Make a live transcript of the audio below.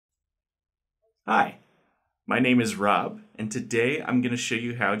Hi, my name is Rob, and today I'm going to show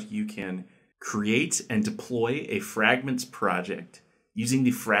you how you can create and deploy a Fragments project using the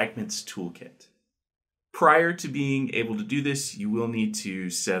Fragments Toolkit. Prior to being able to do this, you will need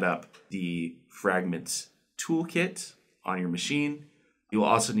to set up the Fragments Toolkit on your machine. You will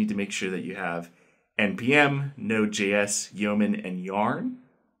also need to make sure that you have NPM, Node.js, Yeoman, and Yarn.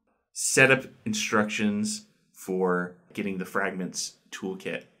 Setup instructions for getting the Fragments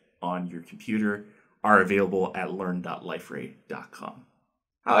Toolkit on your computer are available at learn.liferay.com.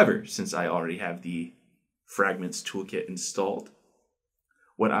 However, since I already have the Fragments Toolkit installed,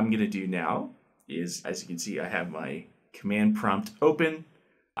 what I'm going to do now is, as you can see, I have my command prompt open.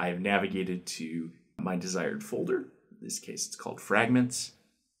 I have navigated to my desired folder. In this case, it's called Fragments.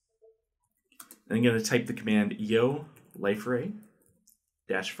 And I'm going to type the command yo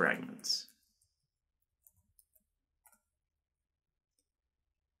liferay-fragments.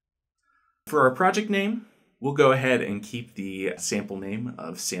 For our project name, we'll go ahead and keep the sample name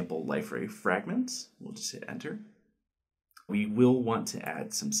of sample Liferay fragments. We'll just hit enter. We will want to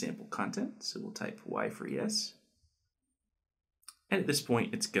add some sample content, so we'll type Y for yes. And at this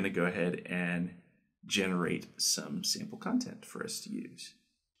point, it's going to go ahead and generate some sample content for us to use.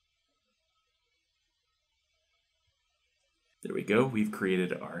 There we go. We've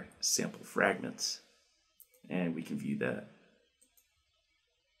created our sample fragments, and we can view that.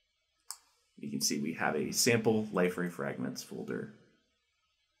 You can see we have a sample Liferay fragments folder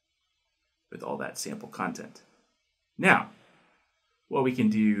with all that sample content. Now, what we can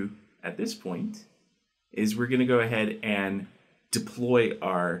do at this point is we're going to go ahead and deploy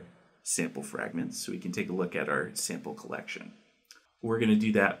our sample fragments so we can take a look at our sample collection. We're going to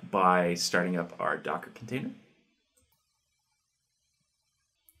do that by starting up our Docker container,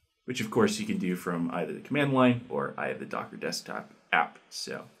 which of course you can do from either the command line or I have the Docker desktop app,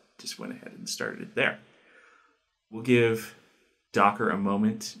 so just went ahead and started it there. We'll give Docker a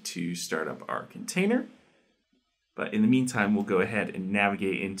moment to start up our container, but in the meantime, we'll go ahead and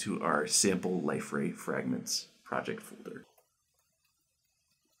navigate into our sample Liferay fragments project folder.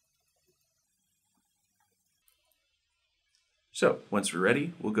 So once we're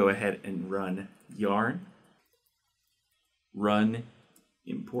ready, we'll go ahead and run yarn run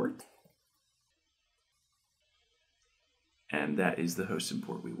import. And that is the host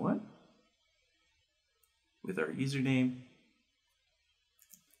import we want. With our username,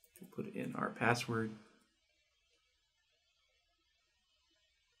 we'll put in our password.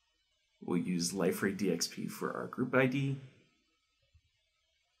 We'll use Liferay DXP for our group ID.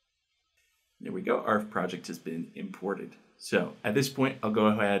 There we go, our project has been imported. So at this point, I'll go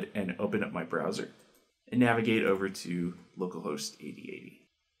ahead and open up my browser and navigate over to localhost 8080.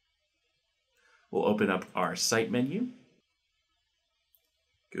 We'll open up our site menu.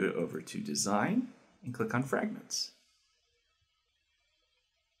 Go over to Design and click on Fragments.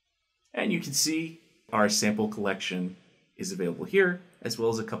 And you can see our sample collection is available here, as well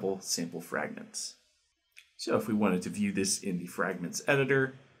as a couple sample fragments. So if we wanted to view this in the Fragments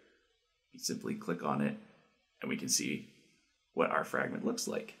editor, we simply click on it and we can see what our fragment looks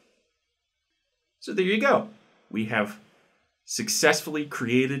like. So there you go. We have successfully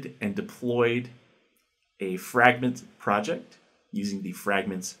created and deployed a Fragment project using the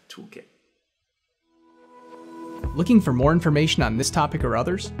Fragments Toolkit. Looking for more information on this topic or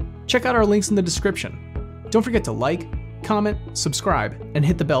others? Check out our links in the description. Don't forget to like, comment, subscribe, and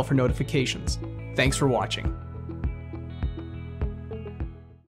hit the bell for notifications. Thanks for watching.